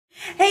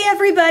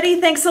everybody,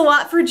 thanks a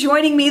lot for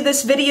joining me.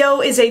 This video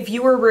is a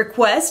viewer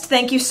request.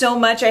 Thank you so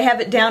much. I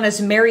have it down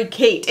as Mary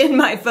Kate in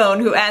my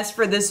phone who asked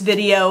for this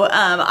video.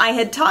 I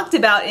had talked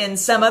about in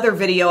some other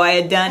video I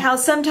had done how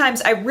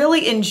sometimes I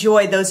really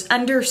enjoy those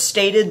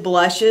understated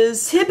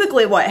blushes.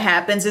 Typically what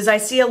happens is I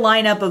see a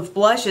lineup of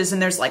blushes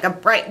and there's like a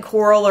bright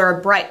coral or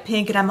a bright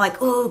pink and I'm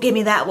like, oh, give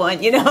me that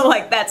one. You know,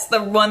 like that's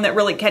the one that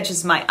really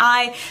catches my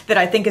eye that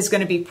I think is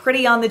going to be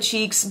pretty on the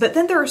cheeks. But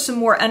then there are some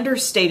more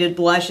understated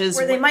blushes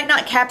where they might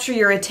not capture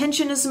your attention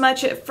as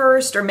much at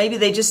first, or maybe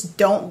they just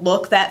don't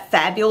look that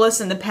fabulous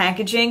in the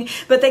packaging,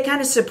 but they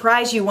kind of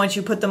surprise you once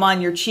you put them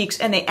on your cheeks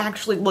and they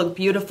actually look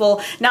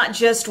beautiful, not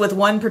just with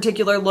one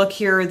particular look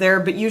here or there,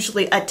 but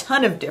usually a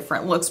ton of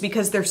different looks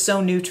because they're so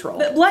neutral.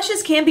 But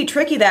blushes can be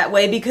tricky that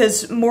way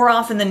because more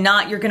often than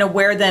not you're going to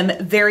wear them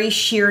very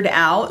sheared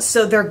out,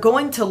 so they're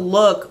going to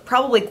look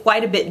probably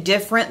quite a bit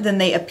different than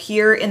they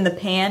appear in the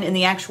pan in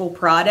the actual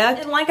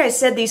product. And like I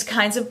said, these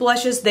kinds of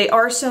blushes, they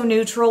are so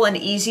neutral and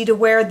easy to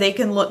wear. They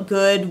can look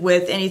good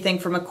with anything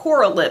from a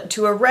coral lip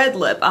to a red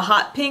lip, a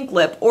hot pink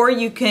lip, or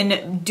you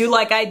can do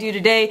like I do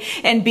today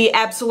and be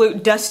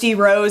absolute dusty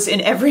rose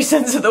in every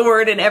sense of the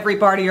word in every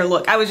part of your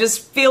look. I was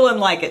just feeling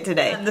like it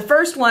today. The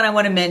first one I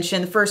want to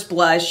mention, the first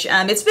blush,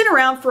 it's been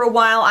around for a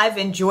while. I've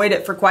enjoyed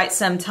it for quite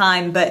some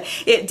time, but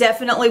it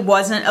definitely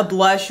wasn't a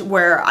blush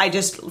where I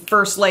just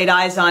first laid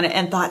eyes on it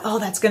and thought, oh,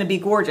 that's going to be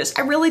gorgeous.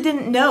 I really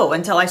didn't know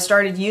until I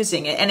started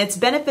using it, and it's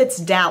Benefit's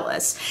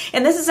Dallas.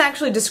 And this is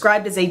actually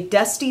described as a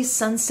dusty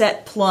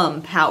sunset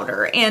plum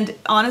powder. And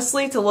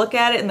honestly, to look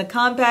at it in the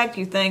compact,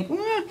 you think,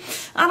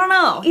 I don't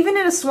know. Even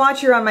in a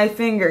swatch here on my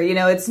finger, you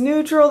know, it's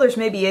neutral. There's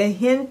maybe a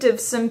hint of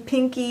some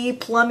pinky,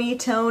 plummy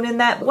tone in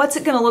that. What's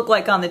it going to look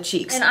like on the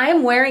cheeks? And I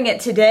am wearing it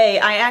today.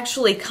 I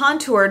actually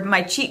contoured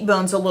my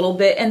cheekbones a little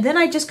bit, and then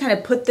I just kind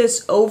of put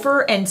this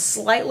over and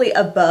slightly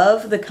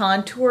above the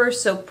contour,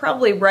 so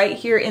probably right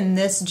here in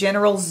this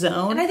general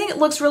zone. And I think it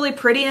looks really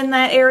pretty in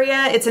that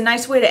area. It's a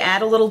nice way to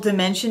add a little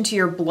dimension to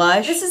your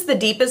blush. This is the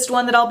deepest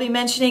one that I'll be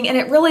mentioning, and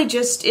it really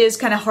just is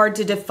kind of hard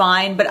to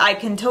define, but I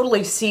can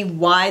totally see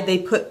why they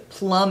put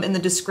plum in the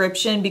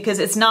description, because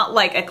it's not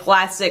like a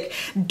classic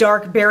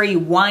dark berry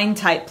wine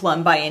type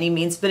plum by any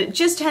means, but it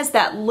just has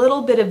that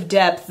little bit of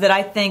depth that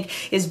I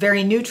think is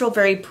very neutral,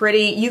 very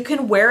pretty. You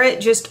can wear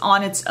it just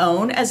on its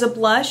own as a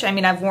blush. I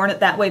mean, I've worn it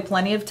that way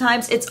plenty of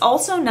times. It's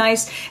also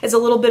nice as a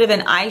little bit of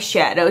an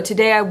eyeshadow.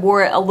 Today I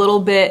wore it a little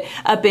bit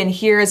up in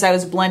here as I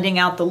was blending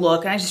out the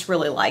look, and I just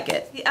really like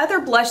it. The other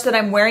blush that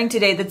I'm wearing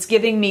today that's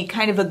giving me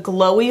kind of a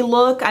glowy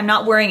look, I'm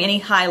not wearing any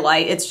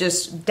highlight, it's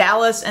just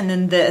Dallas and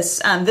then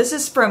this. This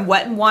is from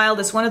Wet n Wild.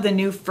 It's one of the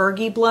new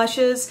Fergie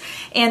blushes,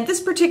 and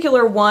this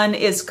particular one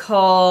is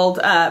called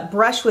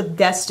Brush with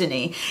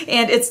Destiny,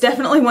 and it's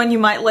definitely one you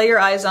might lay your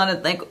eyes on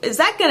and think, is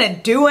that gonna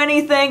do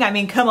anything? I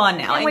mean, come on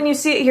now. And when you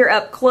see it here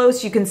up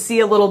close, you can see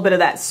a little bit of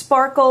that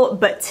sparkle,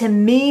 but to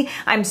me,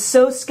 I'm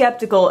so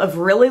skeptical of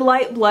really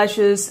light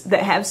blushes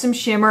that have some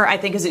shimmer. I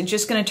think, is it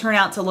just gonna turn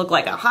out to look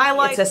like a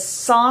highlight? It's a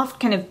soft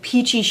kind of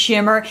peachy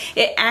shimmer.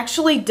 It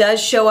actually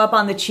does show up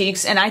on the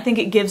cheeks, and I think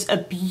it gives a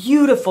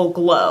beautiful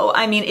glow.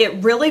 I mean,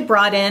 it really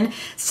brought in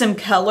some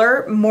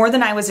color, more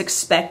than I was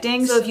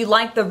expecting. So if you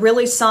like the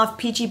really soft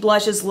peachy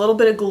blushes, a little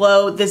bit of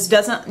glow, this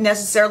doesn't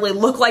necessarily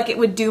look like it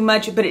would do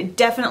much, but it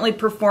definitely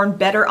performed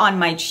better on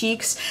my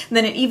cheeks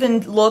than it even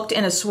looked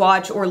in a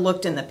swatch or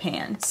looked in the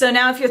pan. So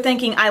now if you're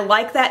thinking, I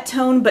like that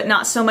tone, but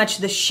not so much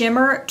the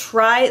shimmer,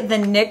 try the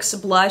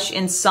NYX blush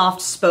in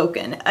Soft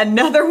Spoken.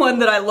 Another one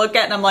that I look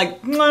at and I'm like,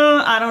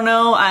 I don't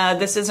know,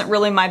 this isn't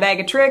really my bag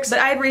of tricks. But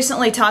I had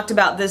recently talked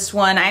about this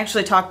one. I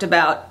actually talked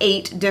about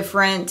 8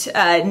 different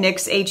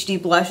NYX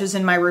HD blushes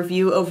in my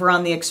review over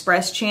on the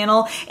Express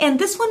channel, and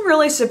this one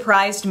really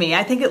surprised me.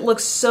 I think it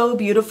looks so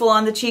beautiful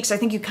on the cheeks. I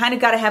think you kind of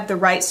got to have the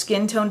right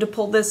skin tone to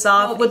pull this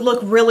off. It would look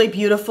really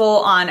beautiful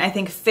on, I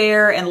think,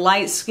 fair and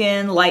light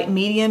skin, light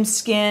medium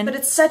skin, but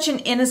it's such an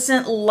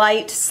innocent,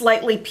 light,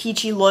 slightly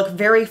peachy look,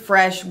 very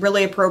fresh,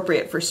 really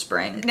appropriate for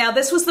spring. Now,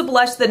 this was the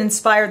blush that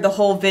inspired the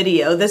whole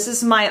video. This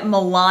is my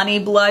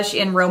Milani blush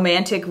in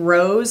Romantic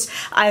Rose.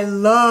 I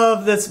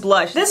love this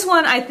blush. This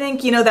one, I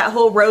think, you know, that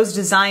whole rose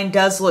design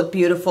does look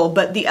beautiful,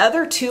 but the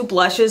other 2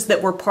 blushes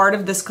that were part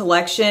of this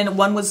collection,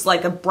 one was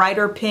like a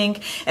brighter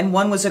pink and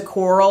one was a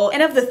coral.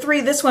 And of the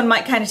 3, this one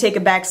might kind of take a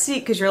back seat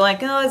because you're like,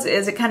 oh,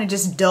 is it kind of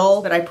just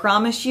dull? But I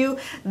promise you,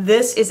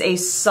 this is a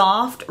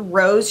soft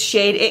rose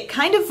shade. It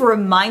kind of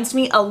reminds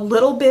me a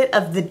little bit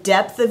of the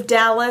depth of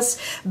Dallas,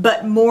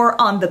 but more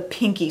on the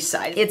pinky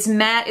side. It's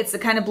matte. It's the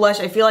kind of blush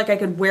I feel like I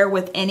could wear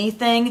with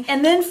anything.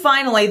 And then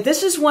finally,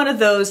 this is one of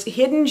those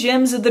hidden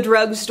gems of the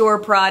drugstore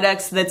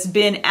products that's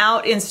been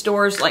out in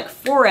stores like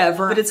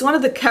forever, but it's one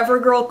of the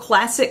CoverGirl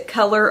Classic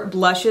Color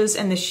blushes,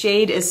 and the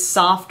shade is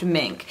Soft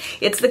Mink.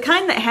 It's the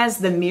kind that has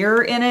the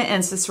mirror in it, and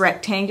it's this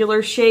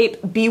rectangular shape.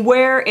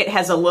 Beware, it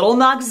has a little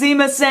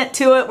Noxzema scent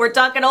to it. We're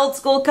talking old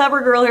school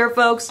CoverGirl here,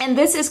 folks. And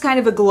this is kind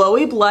of a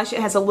glowy blush. It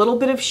has a little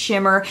bit of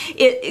shimmer.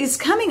 It is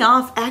coming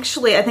off,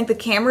 actually, I think the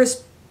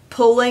camera's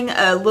pulling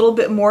a little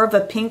bit more of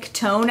a pink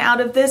tone out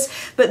of this,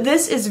 but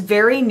this is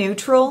very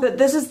neutral. But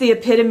this is the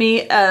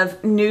epitome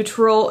of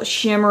neutral,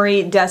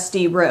 shimmery,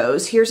 dusty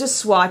rose. Here's a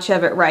swatch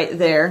of it right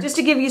there. Just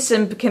to give you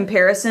some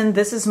comparison,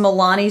 this is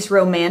Milani's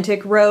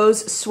Romantic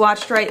Rose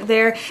swatched right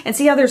there. And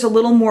see how there's a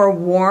little more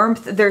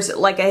warmth? There's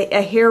like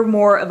a hair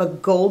more of a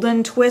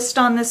golden twist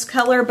on this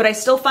color, but I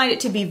still find it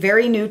to be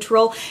very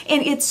neutral,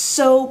 and it's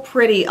so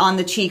pretty on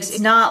the cheeks. It's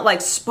not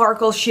like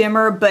sparkle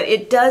shimmer, but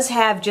it does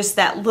have just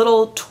that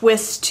little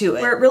twist to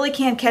it, where it really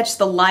can catch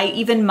the light.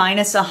 Even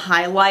minus a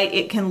highlight,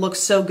 it can look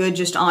so good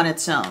just on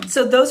its own.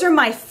 So those are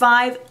my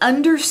 5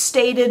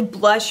 understated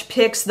blush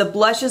picks, the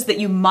blushes that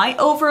you might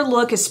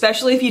overlook,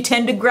 especially if you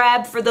tend to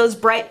grab for those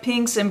bright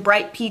pinks and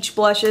bright peach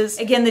blushes.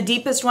 Again, the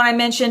deepest one I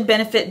mentioned,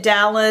 Benefit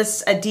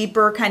Dallas, a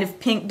deeper kind of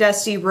pink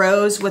dusty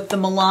rose with the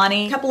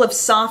Milani, a couple of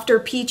softer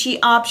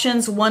peachy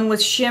options, one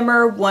with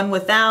shimmer, one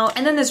without,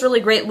 and then this really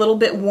great little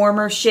bit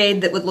warmer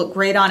shade that would look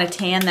great on a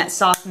tan, that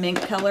soft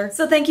mint color.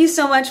 So thank you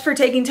so much for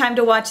taking time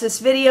to watch this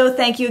video.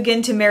 Thank you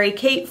again to Mary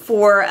Kate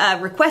for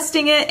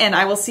requesting it, and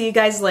I will see you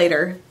guys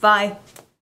later. Bye.